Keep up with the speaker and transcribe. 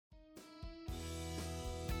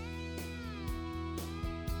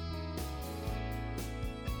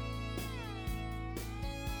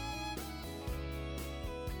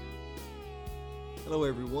Hello,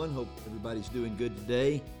 everyone. Hope everybody's doing good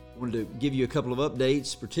today. I wanted to give you a couple of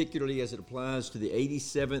updates, particularly as it applies to the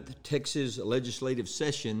 87th Texas legislative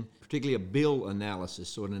session, particularly a bill analysis.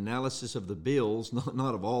 So an analysis of the bills,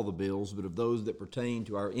 not of all the bills, but of those that pertain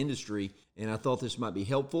to our industry. And I thought this might be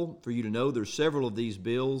helpful for you to know. There's several of these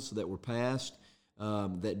bills that were passed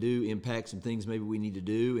that do impact some things maybe we need to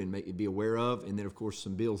do and be aware of. And then, of course,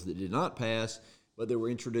 some bills that did not pass, but they were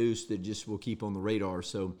introduced that just will keep on the radar.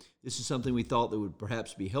 So this is something we thought that would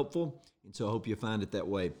perhaps be helpful, and so I hope you find it that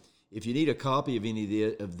way. If you need a copy of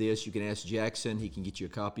any of this, you can ask Jackson. He can get you a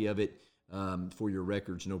copy of it for your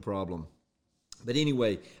records, no problem. But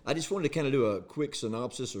anyway, I just wanted to kind of do a quick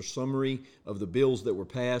synopsis or summary of the bills that were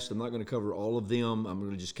passed. I'm not going to cover all of them. I'm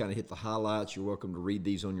going to just kind of hit the highlights. You're welcome to read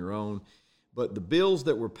these on your own. But the bills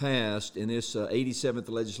that were passed in this 87th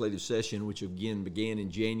legislative session, which again began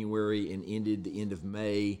in January and ended the end of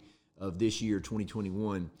May of this year,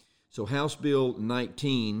 2021. So House Bill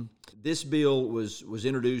 19, this bill was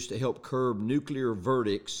introduced to help curb nuclear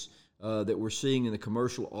verdicts that we're seeing in the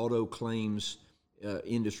commercial auto claims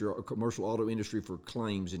industry, or commercial auto industry for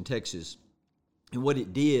claims in Texas. And what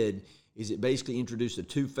it did is it basically introduced a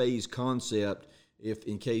two-phase concept if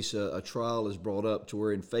in case a trial is brought up, to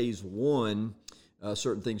where in phase one,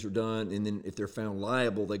 certain things are done, and then if they're found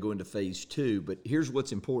liable, they go into phase two. But here's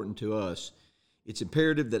what's important to us. It's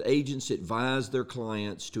imperative that agents advise their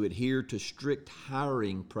clients to adhere to strict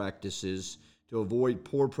hiring practices to avoid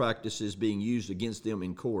poor practices being used against them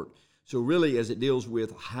in court. So really, as it deals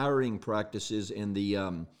with hiring practices and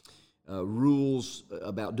the rules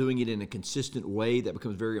about doing it in a consistent way, that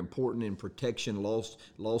becomes very important in protection,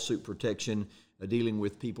 lawsuit protection, dealing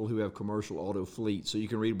with people who have commercial auto fleets. So you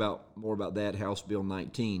can read more about that, House Bill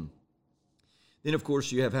 19. Then, of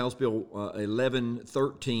course, you have House Bill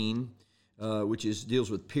 1113, which deals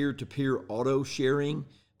with peer-to-peer auto sharing.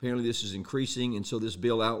 Apparently, this is increasing, and so this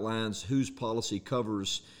bill outlines whose policy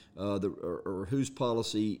covers or whose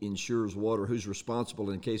policy insures what, or who's responsible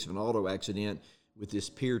in case of an auto accident with this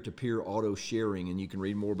peer-to-peer auto sharing, and you can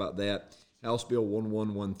read more about that. House Bill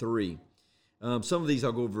 1113. Some of these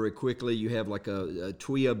I'll go over very quickly. You have like a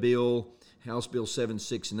TWIA bill, House Bill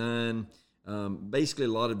 769. Basically, a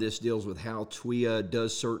lot of this deals with how TWIA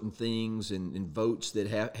does certain things and votes that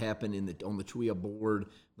happen on the TWIA board. I'm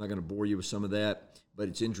not going to bore you with some of that, but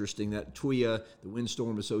it's interesting that TWIA, the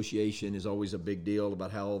Windstorm Association, is always a big deal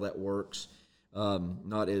about how all that works.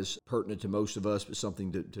 Not as pertinent to most of us, but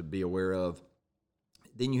something to be aware of.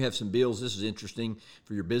 Then you have some bills. This is interesting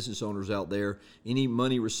for your business owners out there. Any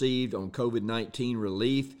money received on COVID-19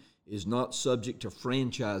 relief is not subject to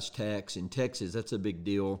franchise tax in Texas. That's a big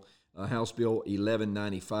deal. House Bill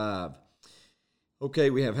 1195. Okay,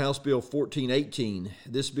 we have House Bill 1418.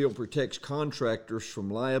 This bill protects contractors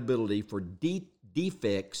from liability for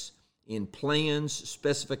defects in plans,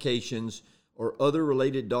 specifications, or other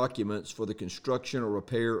related documents for the construction or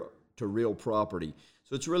repair to real property.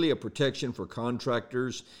 So it's really a protection for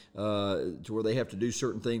contractors to where they have to do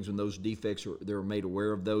certain things when those defects they're made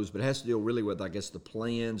aware of those. But it has to deal really with, I guess, the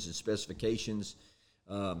plans and specifications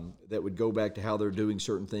that would go back to how they're doing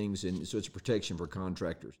certain things. And so it's a protection for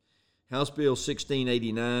contractors. House Bill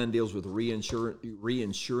 1689 deals with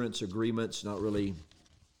reinsurance agreements. Not really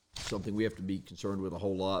something we have to be concerned with a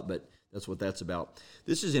whole lot, but that's what that's about.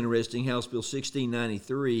 This is interesting. House Bill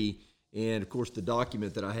 1693. And, of course, the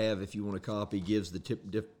document that I have, if you want a copy, gives the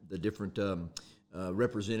different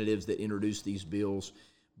representatives that introduced these bills.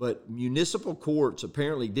 But municipal courts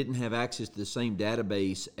apparently didn't have access to the same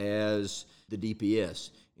database as the DPS.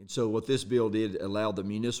 And so what this bill did allowed the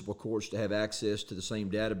municipal courts to have access to the same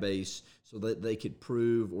database so that they could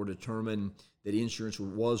prove or determine that insurance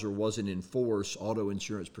was or wasn't in force, auto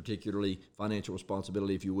insurance particularly, financial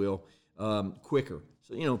responsibility, if you will, quicker.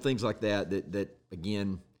 So, things like that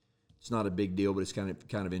again, it's not a big deal, but it's kind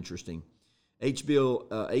of interesting. House Bill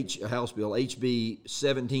HB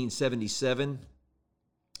 1777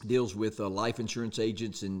 deals with life insurance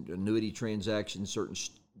agents and annuity transactions, certain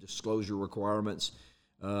disclosure requirements.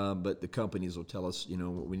 But the companies will tell us,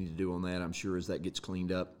 what we need to do on that, I'm sure, as that gets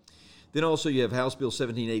cleaned up. Then also you have House Bill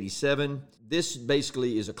 1787. This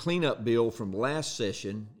basically is a cleanup bill from last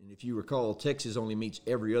session. And if you recall, Texas only meets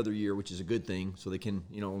every other year, which is a good thing, so they can,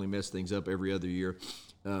 only mess things up every other year.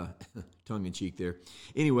 Tongue in cheek there.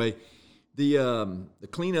 Anyway, the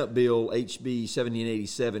cleanup bill, HB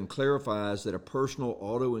 1787, clarifies that a personal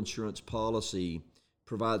auto insurance policy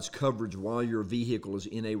provides coverage while your vehicle is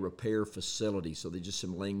in a repair facility. So there's just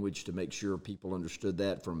some language to make sure people understood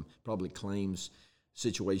that from probably claims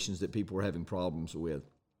situations that people were having problems with.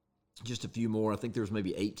 Just a few more. I think there's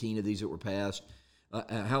maybe 18 of these that were passed.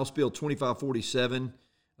 House Bill 2547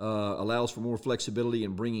 allows for more flexibility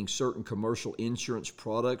in bringing certain commercial insurance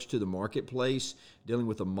products to the marketplace, dealing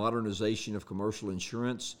with the modernization of commercial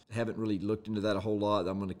insurance. Haven't really looked into that a whole lot.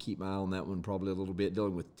 I'm going to keep my eye on that one probably a little bit,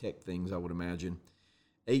 dealing with tech things, I would imagine.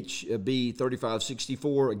 HB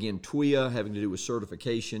 3564, again, TWIA, having to do with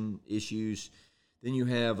certification issues. Then you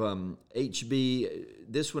have HB,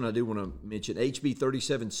 this one I do want to mention, HB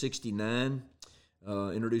 3769,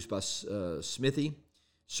 introduced by Smithy.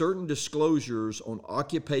 Certain disclosures on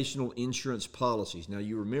occupational insurance policies. Now,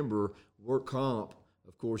 you remember work comp,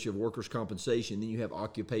 of course, you have workers' compensation, then you have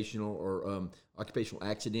occupational or occupational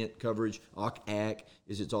accident coverage, OCAC,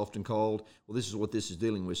 as it's often called. Well, this is what this is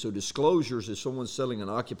dealing with. So disclosures, if someone's selling an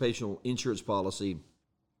occupational insurance policy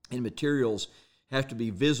and materials have to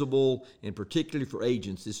be visible, and particularly for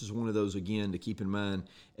agents, this is one of those, again, to keep in mind.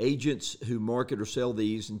 Agents who market or sell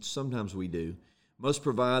these, and sometimes we do, must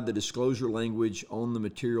provide the disclosure language on the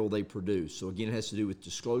material they produce. So again, it has to do with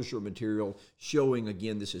disclosure material showing,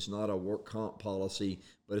 again, this is not a work comp policy,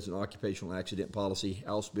 but it's an occupational accident policy,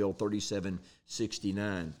 House Bill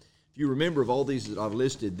 3769. If you remember, of all these that I've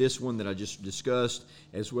listed, this one that I just discussed,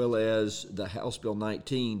 as well as the House Bill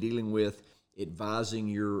 19 dealing with advising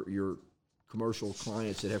your commercial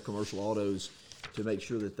clients that have commercial autos to make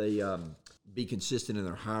sure that they be consistent in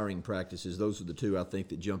their hiring practices. Those are the two I think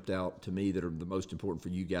that jumped out to me that are the most important for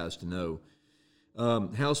you guys to know.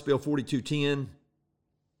 House Bill 4210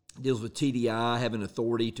 deals with TDI having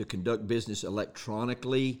authority to conduct business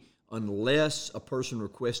electronically unless a person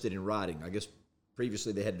requested in writing. I guess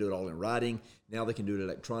previously they had to do it all in writing. Now they can do it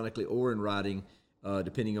electronically or in writing,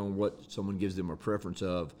 depending on what someone gives them a preference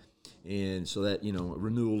of. And so that,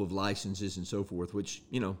 renewal of licenses and so forth, which,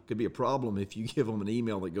 could be a problem if you give them an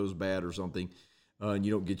email that goes bad or something, and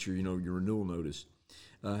you don't get your renewal notice.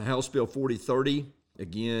 House Bill 4030,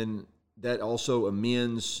 again, that also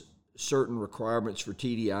amends certain requirements for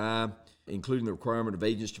TDI, including the requirement of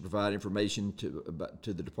agents to provide information to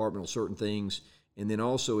the department on certain things. And then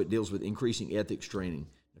also it deals with increasing ethics training.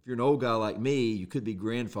 If you're an old guy like me, you could be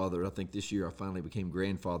grandfathered. I think this year I finally became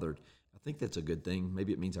grandfathered. I think that's a good thing.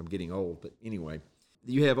 Maybe it means I'm getting old, but anyway.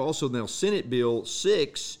 You have also now Senate Bill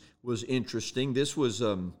 6 was interesting. This was,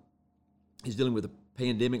 he's dealing with the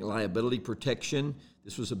pandemic liability protection.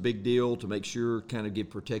 This was a big deal to make sure, kind of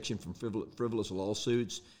give protection from frivolous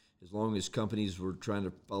lawsuits as long as companies were trying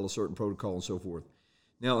to follow certain protocol and so forth.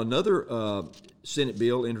 Now, another Senate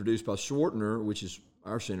bill introduced by Schwartner, which is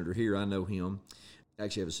our senator here, I know him.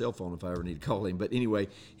 Actually have a cell phone if I ever need to call him. But anyway,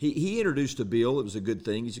 he introduced a bill. It was a good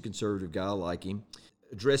thing. He's a conservative guy. I like him.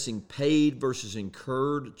 Addressing paid versus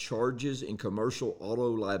incurred charges in commercial auto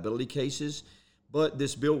liability cases. But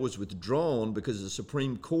this bill was withdrawn because the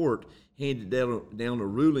Supreme Court handed down a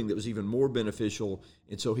ruling that was even more beneficial.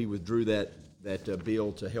 And so he withdrew that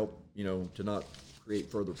bill to help, to not create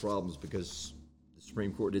further problems because the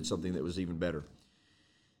Supreme Court did something that was even better.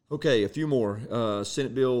 Okay, a few more.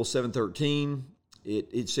 Senate Bill 713.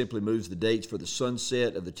 It simply moves the dates for the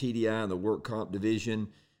sunset of the TDI and the work comp division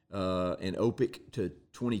and OPIC to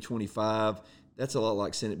 2025. That's a lot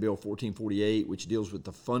like Senate Bill 1448, which deals with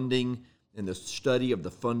the funding and the study of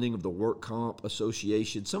the funding of the Work Comp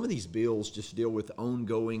Association. Some of these bills just deal with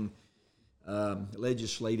ongoing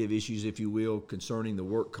legislative issues, if you will, concerning the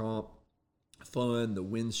Work Comp Fund, the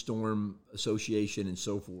Windstorm Association, and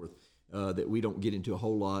so forth, that we don't get into a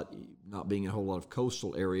whole lot, not being in a whole lot of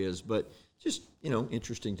coastal areas, but just,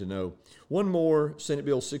 interesting to know. One more, Senate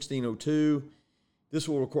Bill 1602. This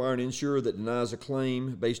will require an insurer that denies a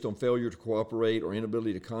claim based on failure to cooperate or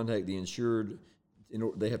inability to contact the insured.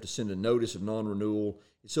 They have to send a notice of non-renewal.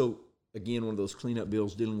 So, again, one of those cleanup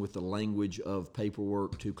bills dealing with the language of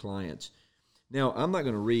paperwork to clients. Now, I'm not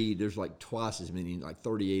going to read, there's like twice as many, like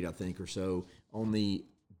 38, I think, or so, on the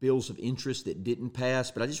bills of interest that didn't pass,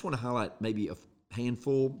 but I just want to highlight maybe a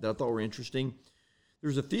handful that I thought were interesting.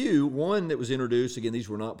 There's a few. One that was introduced, again, these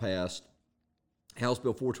were not passed, House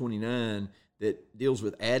Bill 429, that deals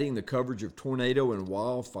with adding the coverage of tornado and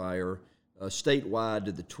wildfire statewide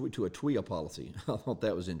to a TWIA policy. I thought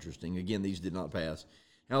that was interesting. Again, these did not pass.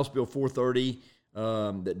 House Bill 430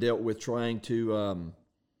 that dealt with trying to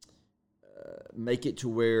make it to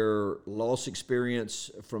where loss experience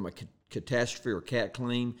from a catastrophe or cat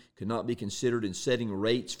claim could not be considered in setting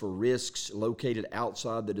rates for risks located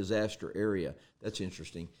outside the disaster area. That's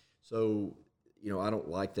interesting. So, I don't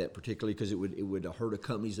like that particularly because it would hurt a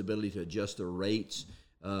company's ability to adjust their rates.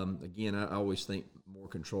 Again, I always think more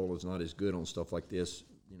control is not as good on stuff like this.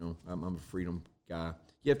 I'm a freedom guy.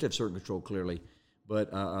 You have to have certain control, clearly,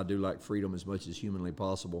 but I do like freedom as much as humanly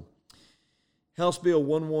possible. House Bill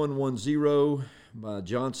 1110 by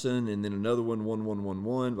Johnson, and then another one,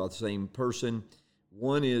 1111, by the same person,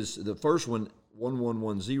 One is the first one,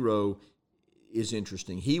 1110, is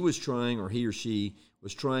interesting. He was trying, or he or she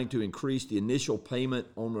was trying to increase the initial payment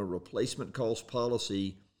on a replacement cost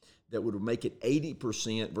policy that would make it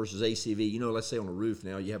 80% versus ACV. You know, let's say on a roof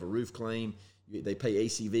now, you have a roof claim, they pay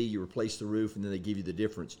ACV, you replace the roof, and then they give you the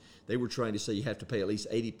difference. They were trying to say you have to pay at least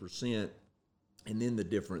 80% and then the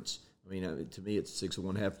difference. I mean, to me, it's 6 of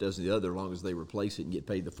one, half dozen the other. As long as they replace it and get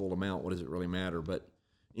paid the full amount, what does it really matter? But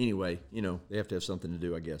anyway, you know, they have to have something to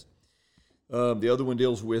do, I guess. The other one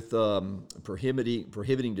deals with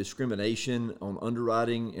prohibiting discrimination on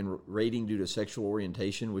underwriting and rating due to sexual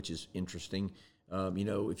orientation, which is interesting. You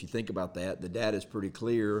know, if you think about that, the data is pretty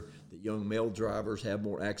clear that young male drivers have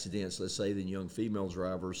more accidents, let's say, than young female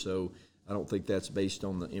drivers. So I don't think that's based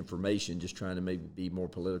on the information, just trying to maybe be more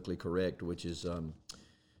politically correct, which is,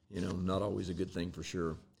 you know, not always a good thing for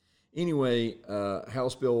sure. Anyway,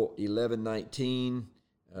 House Bill 1119,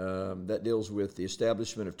 that deals with the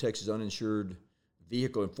establishment of Texas Uninsured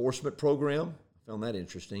Vehicle Enforcement Program. I found that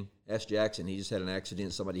interesting. Ask Jackson, he just had an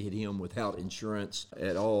accident. Somebody hit him without insurance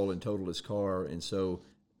at all and totaled his car. And so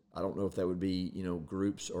I don't know if that would be, you know,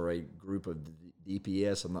 groups or a group of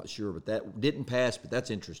DPS. I'm not sure. But that didn't pass, but that's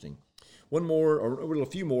interesting. One more, or a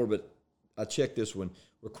few more, but I checked this one.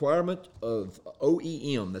 Requirement of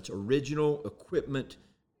OEM, that's original equipment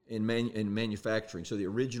in manufacturing. So the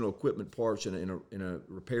original equipment parts in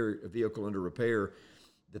a vehicle under repair,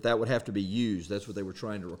 that would have to be used. That's what they were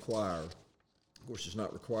trying to require. Of course, it's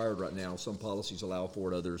not required right now. Some policies allow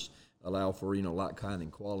for it, others allow for, you know, lot, kind,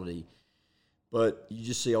 and quality. But you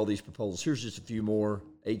just see all these proposals. Here's just a few more.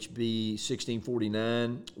 HB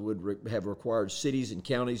 1649 would have required cities and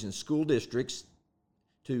counties and school districts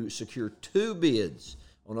to secure 2 bids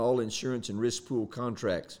on all insurance and risk pool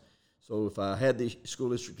contracts. So if I had the school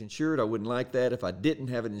district insured, I wouldn't like that. If I didn't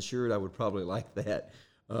have it insured, I would probably like that.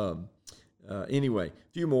 Anyway,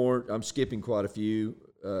 a few more. I'm skipping quite a few.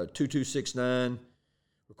 2269,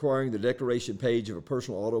 requiring the declaration page of a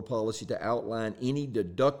personal auto policy to outline any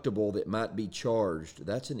deductible that might be charged.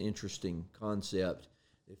 That's an interesting concept.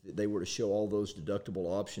 If they were to show all those deductible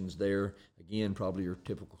options there, again, probably your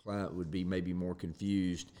typical client would be maybe more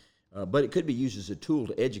confused. But it could be used as a tool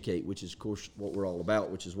to educate, which is, of course, what we're all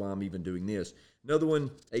about, which is why I'm even doing this. Another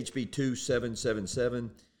one, HB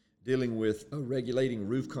 2777, dealing with regulating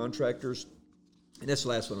roof contractors. And that's the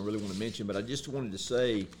last one I really want to mention, but I just wanted to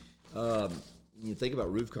say, when you think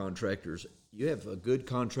about roof contractors, you have good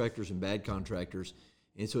contractors and bad contractors,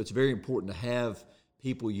 and so it's very important to have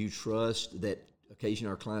people you trust that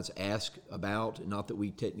occasionally our clients ask about. Not that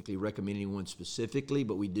we technically recommend anyone specifically,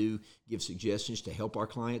 but we do give suggestions to help our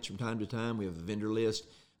clients from time to time. We have a vendor list.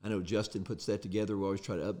 I know Justin puts that together. We always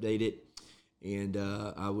try to update it, and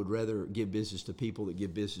I would rather give business to people that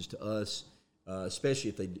give business to us. Especially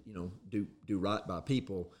if they, you know, do right by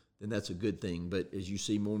people, then that's a good thing. But as you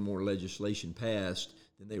see more and more legislation passed,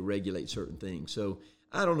 then they regulate certain things. So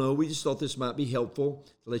I don't know. We just thought this might be helpful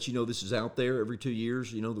to let you know this is out there every 2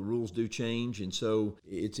 years. You know, the rules do change, and so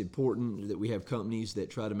it's important that we have companies that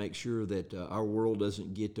try to make sure that our world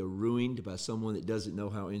doesn't get ruined by someone that doesn't know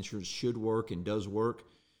how insurance should work and does work.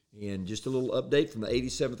 And just a little update from the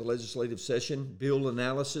 87th legislative session, bill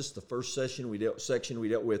analysis. The first section we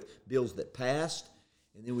dealt with bills that passed,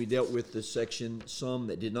 and then we dealt with the section, some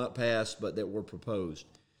that did not pass but that were proposed.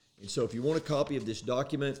 And so if you want a copy of this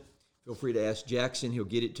document, feel free to ask Jackson. He'll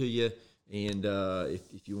get it to you, and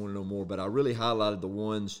if you want to know more. But I really highlighted the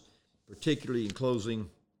ones, particularly in closing,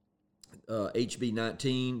 HB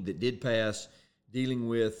 19 that did pass, dealing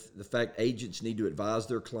with the fact agents need to advise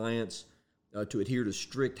their clients to adhere to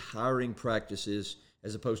strict hiring practices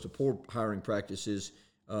as opposed to poor hiring practices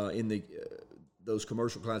in those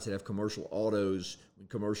commercial clients that have commercial autos when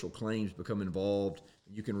commercial claims become involved.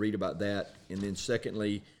 You can read about that. And then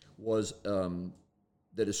secondly was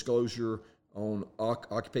the disclosure on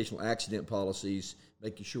occupational accident policies,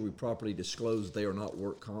 making sure we properly disclose they are not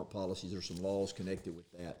work comp policies. There's some laws connected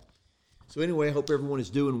with that. So anyway, I hope everyone is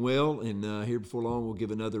doing well, and here before long we'll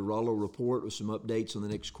give another Rollo report with some updates on the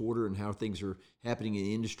next quarter and how things are happening in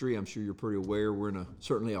the industry. I'm sure you're pretty aware we're in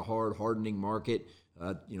certainly a hardening market,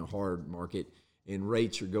 hard market, and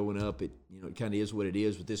rates are going up. It kind of is what it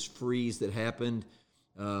is. With this freeze that happened,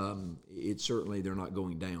 it's certainly they're not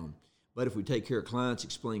going down. But if we take care of clients,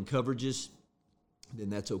 explain coverages, then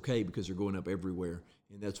that's okay because they're going up everywhere,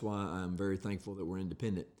 and that's why I'm very thankful that we're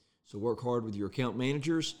independent. So work hard with your account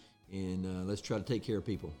managers. And let's try to take care of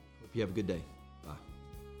people. Hope you have a good day.